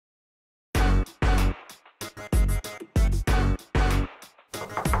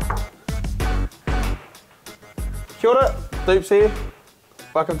Kia ora, Dupes here.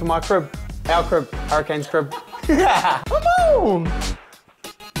 Welcome to my crib. Our crib, Hurricanes crib. Come on!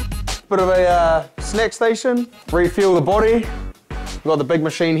 Bit of a snack station, refuel the body. We've got the big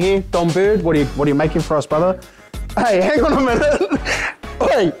machine here. Don Bird, what are you making for us, brother? Hey, hang on a minute.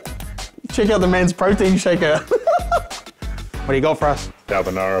 Wait, check out the man's protein shaker. What do you got for us?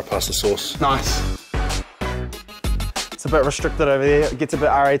 Carbonara pasta sauce. Nice. It's a bit restricted over there. It gets a bit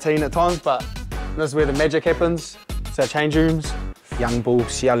R18 at times, but this is where the magic happens. It's our change rooms. Young bull,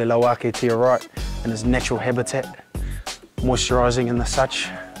 Siale Lawake to your right, in his natural habitat, moisturising and the such.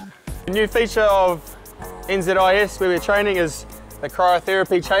 A new feature of NZIS where we're training is the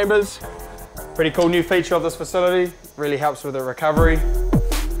cryotherapy chambers. Pretty cool new feature of this facility. Really helps with the recovery,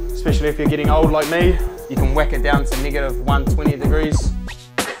 especially if you're getting old like me. You can whack it down to -120 degrees.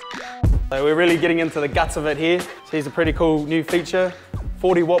 So we're really getting into the guts of it here. So here's a pretty cool new feature.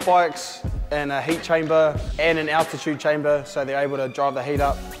 40 watt bikes and a heat chamber and an altitude chamber, so they're able to drive the heat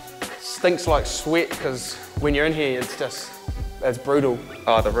up. Stinks like sweat because when you're in here, it's brutal.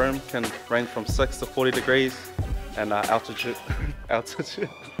 The room can range from 6 to 40 degrees and altitude.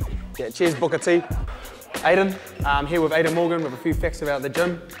 Yeah, cheers Booker T. Aiden, I'm here with Aiden Morgan with a few facts about the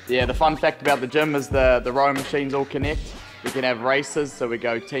gym. Yeah, the fun fact about the gym is the rowing machines all connect. We can have races, so we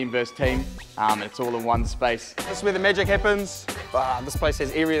go team versus team. It's all in one space. This is where the magic happens. This place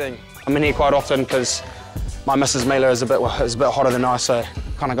has everything. I'm in here quite often because my Mrs. Mila is a bit hotter than I, so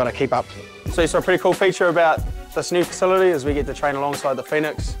kind of got to keep up. So a pretty cool feature about this new facility is we get to train alongside the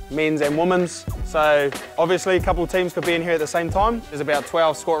Phoenix, men's and women's. So obviously a couple of teams could be in here at the same time. There's about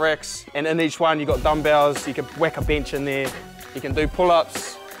 12 squat racks, and in each one you've got dumbbells, you can whack a bench in there, you can do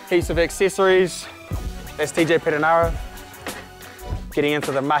pull-ups, heaps of accessories. That's TJ Perenara, getting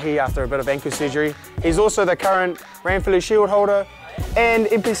into the mahi after a bit of ankle surgery. He's also the current Ranfurly Shield holder and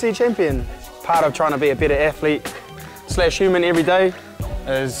NPC champion. Part of trying to be a better athlete / human every day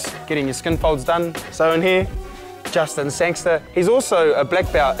is getting your skin folds done. So in here, Justin Sangster. He's also a black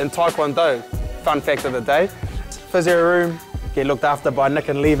belt in Taekwondo. Fun fact of the day. Physio room, get looked after by Nick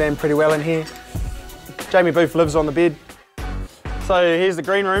and Levan pretty well in here. Jamie Booth lives on the bed. So here's the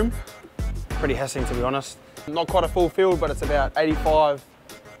green room. Pretty hissing to be honest. Not quite a full field, but it's about 85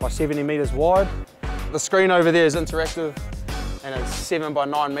 by 70 metres wide. The screen over there is interactive and it's 7 by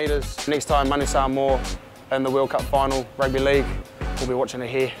 9 metres. Next time Manu Samoa in the World Cup final, Rugby League, we'll be watching it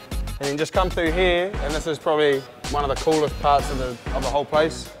here. And then just come through here, and this is probably one of the coolest parts of the whole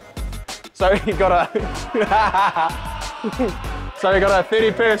place. So you got a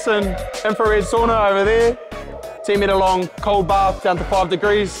 30-person infrared sauna over there, 10-metre long cold bath down to 5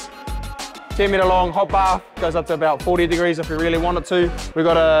 degrees. 10-metre long hot bath, goes up to about 40 degrees if you really want it to. We've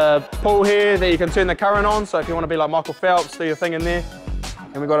got a pool here that you can turn the current on, so if you want to be like Michael Phelps, do your thing in there.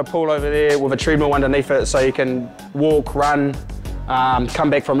 And we've got a pool over there with a treadmill underneath it, so you can walk, run, come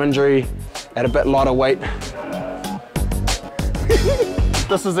back from injury at a bit lighter weight.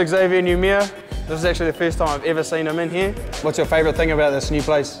 This is Xavier Numia. This is actually the first time I've ever seen him in here. What's your favourite thing about this new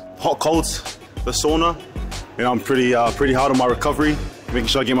place? Hot colds, the sauna. And I'm pretty hard on my recovery, making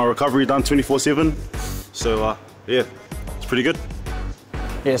sure I get my recovery done 24/7. So yeah, it's pretty good.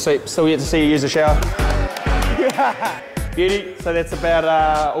 Yeah, so we get to see you use the shower. Beauty. So that's about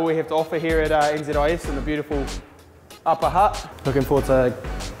all we have to offer here at NZIS in the beautiful upper hut. Looking forward to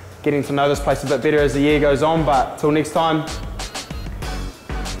getting to know this place a bit better as the year goes on, but till next time,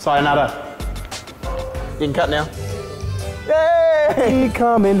 sayonara. You can cut now. Yay!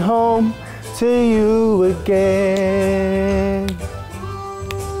 Coming home to you again.